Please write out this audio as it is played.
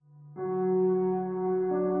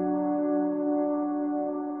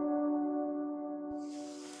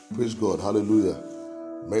Praise God. Hallelujah.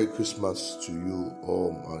 Merry Christmas to you,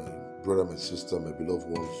 all my brother, my sister, my beloved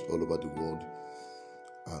ones all over the world.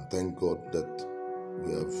 And thank God that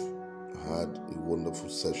we have had a wonderful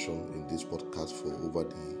session in this podcast for over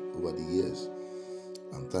the years.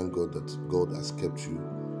 And thank God that God has kept you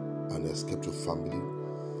and has kept your family.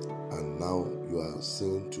 And now you are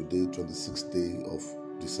seeing today, 26th day of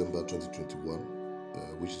December 2021,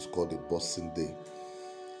 which is called the Boxing Day.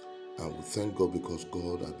 And we thank God because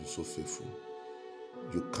God has been so faithful.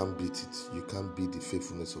 You can't beat it. You can't beat the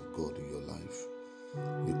faithfulness of God in your life.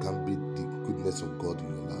 You can't beat the goodness of God in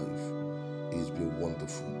your life. It's been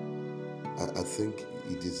wonderful. I think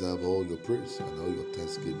He deserves all your praise and all your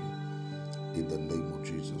thanksgiving in the name of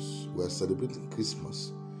Jesus. We are celebrating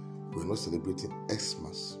Christmas. We're not celebrating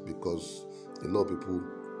Xmas because a lot of people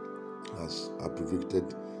has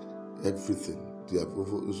abbreviated everything. They have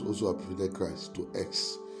also abbreviated Christ to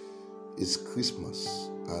X. It's Christmas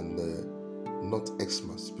and not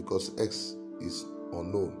Xmas, because X is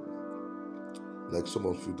unknown. Like some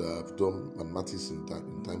of you that have done mathematics in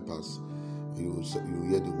time past, you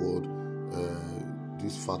hear the word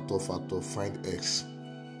this factor, find X,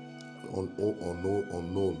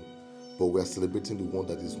 unknown. But we are celebrating the one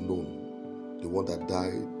that is known, the one that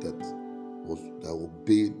died, that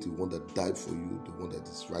obeyed, the one that died for you, the one that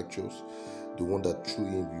is righteous, the one that through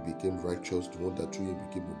Him you became righteous, the one that through Him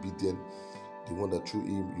became obedient, the one that through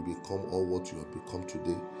Him you become all what you have become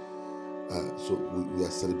today. So we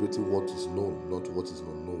are celebrating what is known, not what is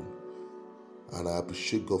not known. And I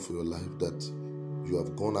appreciate God for your life, that you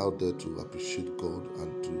have gone out there to appreciate God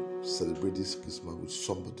and to celebrate this Christmas with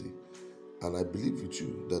somebody. And I believe with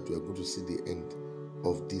you that we are going to see the end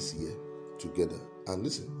of this year together. And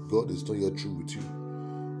listen, God is not yet through with you.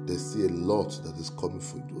 There's still a lot that is coming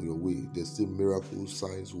for your way. There's still miracles,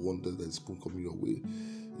 signs, wonders that is coming your way.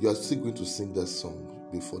 You are still going to sing that song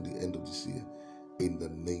before the end of this year in the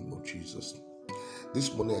name of Jesus.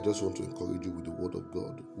 This morning, I just want to encourage you with the word of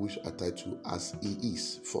God, which I title As He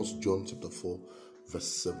Is. 1 John chapter 4, verse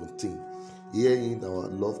 17. Herein our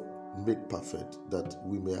love made perfect, that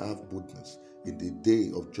we may have boldness in the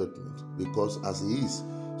day of judgment. Because as He is,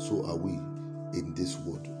 so are we in this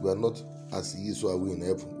world. We are not as He is, so are we in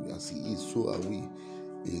heaven. As He is, so are we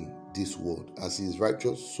in this world. As He is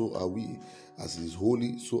righteous, so are we. As He is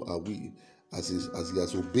holy, so are we. As He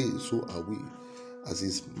has obeyed, so are we. As He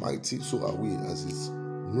is mighty, so are we. As He is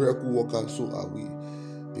miracle worker, so are we.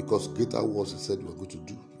 Because greater works He said we are going to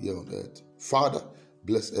do here on earth. Father,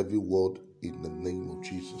 bless every word in the name of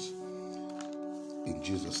Jesus. In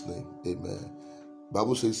Jesus' name, amen.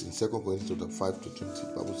 Bible says in 2 Corinthians chapter 5 to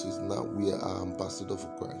 20, Bible says, now we are ambassadors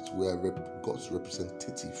for Christ. We are God's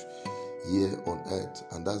representative here on earth,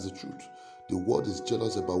 and that's the truth. The world is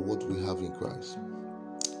jealous about what we have in Christ.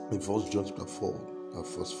 In 1 John chapter 4,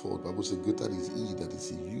 verse 4, the Bible says, greater is He that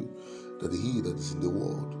is in you than He that is in the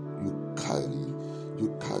world. You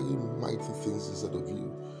carry mighty things inside of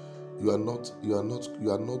you. You are not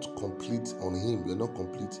complete on Him. You are not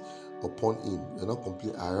complete upon Him. You are not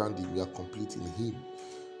complete around Him. You are complete in Him.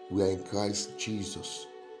 We are in Christ Jesus.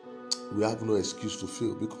 We have no excuse to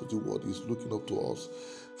fail, because the world is looking up to us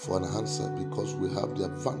for an answer, because we have the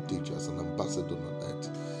advantage as an ambassador on earth.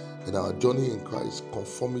 In our journey in Christ,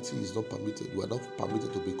 conformity is not permitted. We are not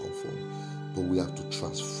permitted to be conformed, but we have to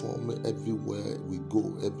transform everywhere we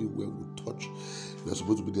go, everywhere we touch. We are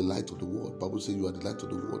supposed to be the light of the world. The Bible says you are the light of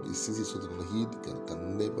the world. It says it's something hidden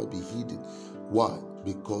can never be hidden. Why?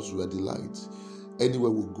 Because we are the light.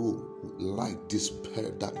 Anywhere we go, light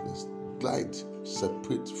dispel darkness. Light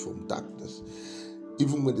separate from darkness.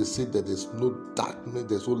 Even when they say that there's no darkness,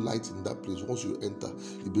 there's no light in that place, once you enter,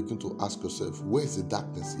 you begin to ask yourself, where is the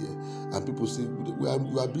darkness here? And people say, we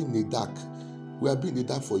are being in the dark. We have been in the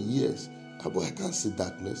dark for years. But I can't see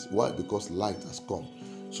darkness. Why? Because light has come.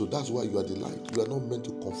 So that's why you are the light. You are not meant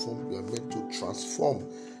to conform. You are meant to transform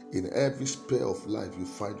in every sphere of life you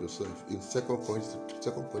find yourself. In 2 Corinthians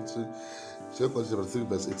chapter 3,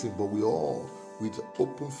 verse 18, but we all, with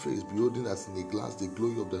open face, beholding as in a glass the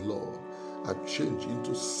glory of the Lord, are changed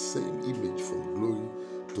into same image from glory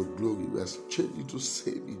to glory. We are changed into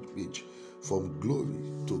same image from glory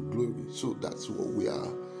to glory. So that's what we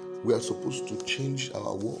are. We are supposed to change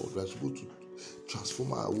our world. We are supposed to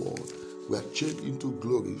transform our world. We are changed into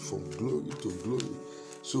glory, from glory to glory.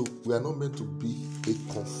 So we are not meant to be a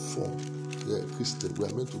conformed Christian. We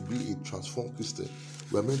are meant to be a transformed Christian.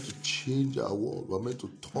 We are meant to change our world. We are meant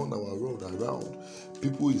to turn our world around.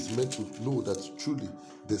 People is meant to know that truly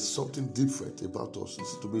there's something different about us.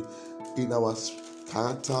 Listen to me. In our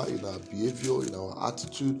character, in our behavior, in our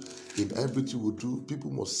attitude, in everything we do.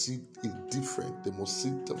 People must see it different. They must see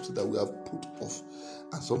something that we have put off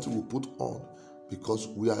and something we put on, because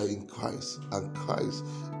we are in Christ, and Christ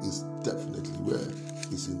is definitely where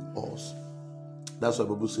is in us. That's why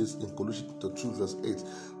the Bible says in Colossians 2 verse 8,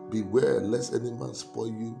 beware lest any man spoil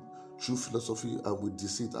you through philosophy and with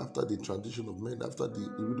deceit, after the tradition of men, after the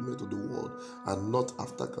rudiment of the world, and not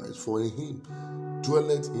after Christ. For in him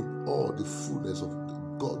dwelleth in all the fullness of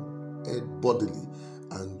God bodily,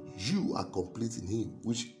 and you are complete in him,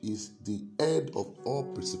 which is the head of all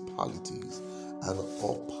principalities and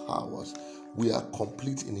all powers. We are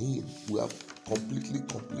complete in him. We are completely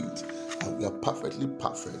complete, and we are perfectly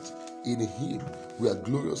perfect in him. We are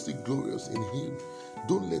gloriously glorious in him.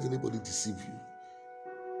 Don't let anybody deceive you.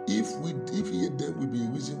 If ye then will be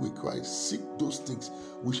risen with Christ, seek those things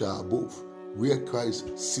which are above, where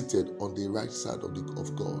Christ seated on the right side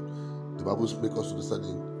of God. The Bible makes us understand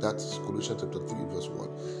in that Colossians chapter 3 verse 1.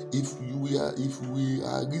 If we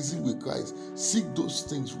are risen with Christ, seek those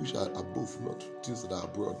things which are above, not things that are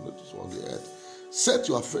abroad, not on the earth. Set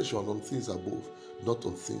your affection on things above, not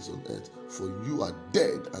on things on earth. For you are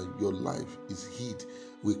dead, and your life is hid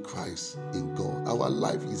with Christ in God. Our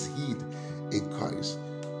life is hid in Christ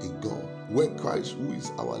in God. When Christ, who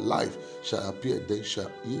is our life, shall appear, then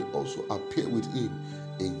shall ye also appear with him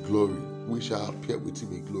in glory. We shall appear with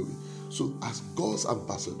him in glory. So as God's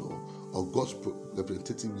ambassador or God's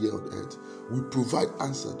representative here on earth, we provide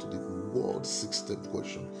answer to the world system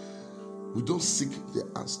question. We don't seek the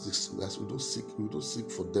answers. We don't seek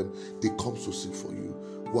for them. They come to seek for you.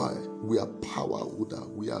 Why? We are power holder.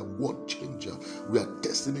 We are world changer. We are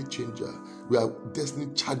destiny changer. We are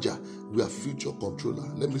destiny charger. We are future controller.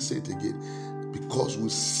 Let me say it again. Because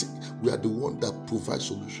we are the one that provides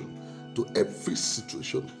solution to every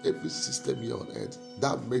situation, every system here on earth.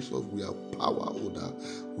 That makes us, we are power holder.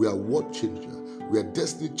 We are world changer. We are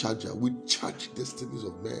destiny charger. We charge destinies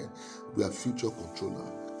of men. We are future controller.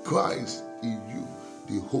 Christ in you,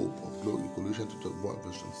 the hope of glory. Colossians chapter 1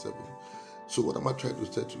 verse 27. So what am I trying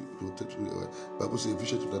to say to you? Bible says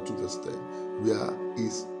Ephesians chapter 2 verse 10. We are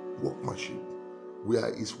his workmanship. We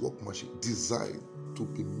are his workmanship, designed to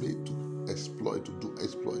be made to exploit, to do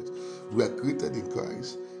exploit. We are created in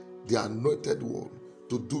Christ, the anointed one,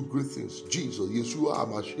 to do great things. Jesus, Yeshua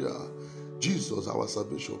HaMashiach, Jesus, our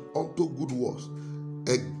salvation, unto good works.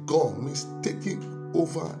 And God means taking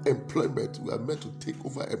over employment. We are meant to take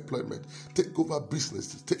over employment, take over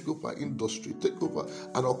businesses, take over industry, take over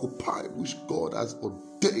and occupy which God has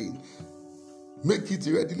ordained. Make it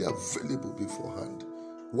readily available beforehand.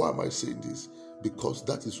 Why am I saying this? Because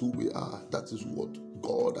that is who we are. That is what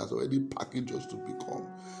God has already packaged us to become.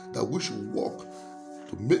 That we should walk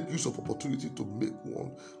to make use of opportunity to make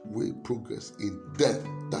one way progress in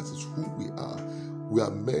them. That is who we are. We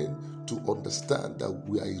are meant to understand that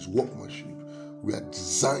we are his workmanship. We are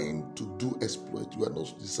designed to do exploit. We are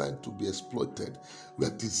not designed to be exploited. We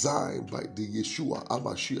are designed by the Yeshua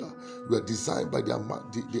HaMashiach. We are designed by the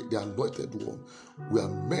anointed one. We are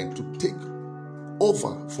meant to take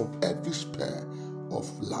over from every sphere of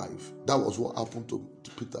life. That was what happened to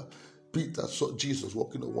Peter. Peter saw Jesus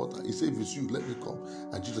walking on water. He said, if it's you, let me come.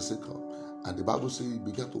 And Jesus said, come. And the Bible says he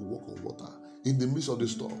began to walk on water in the midst of the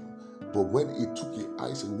storm. But when he took his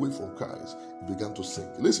eyes away from Christ, he began to sink.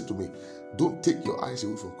 Listen to me. Don't take your eyes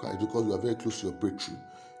away from Christ, because you are very close to your breakthrough.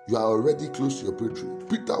 You are already close to your breakthrough.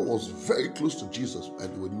 Peter was very close to Jesus,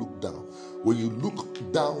 and he would look down. When you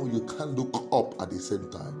look down, you can't look up at the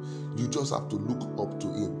same time. You just have to look up to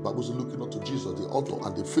him. Bible says looking up to Jesus, the author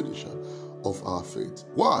and the finisher of our faith.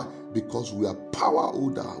 Why? Because we are power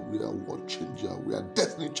holder, we are world changer, we are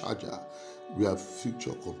destiny charger, we are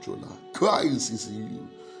future controller. Christ is in you.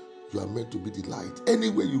 You are meant to be the light.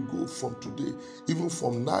 Anywhere you go from today, even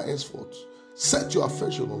from now henceforth, set your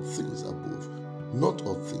affection on things above, not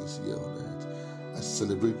on things here on earth. I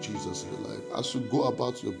celebrate Jesus in your life. As you go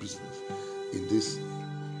about your business in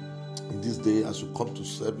this day, as you come to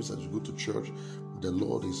service, as you go to church, may the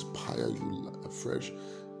Lord inspire you afresh.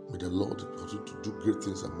 May the Lord continue to do great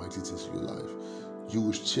things and mighty things in your life. You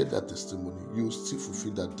will share that testimony. You will still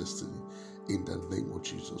fulfill that destiny in the name of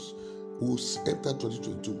Jesus. We will enter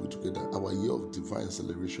 2022 together, our year of divine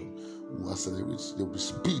acceleration. We will accelerate. There will be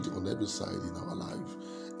speed on every side in our life.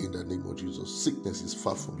 In the name of Jesus. Sickness is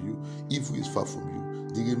far from you. Evil is far from you.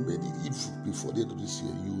 The remaining evil before the end of this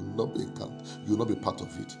year, you will not be part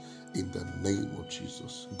of it. In the name of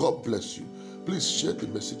Jesus. God bless you. Please share the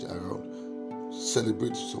message around.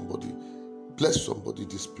 Celebrate somebody. Bless somebody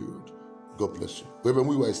this period. God bless you. Wherever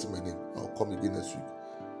we were, my name. I'll come again next week.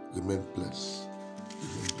 Remain blessed.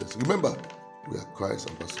 Remember, we are Christ's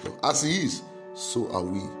ambassador. As he is, so are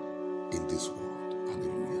we in this world.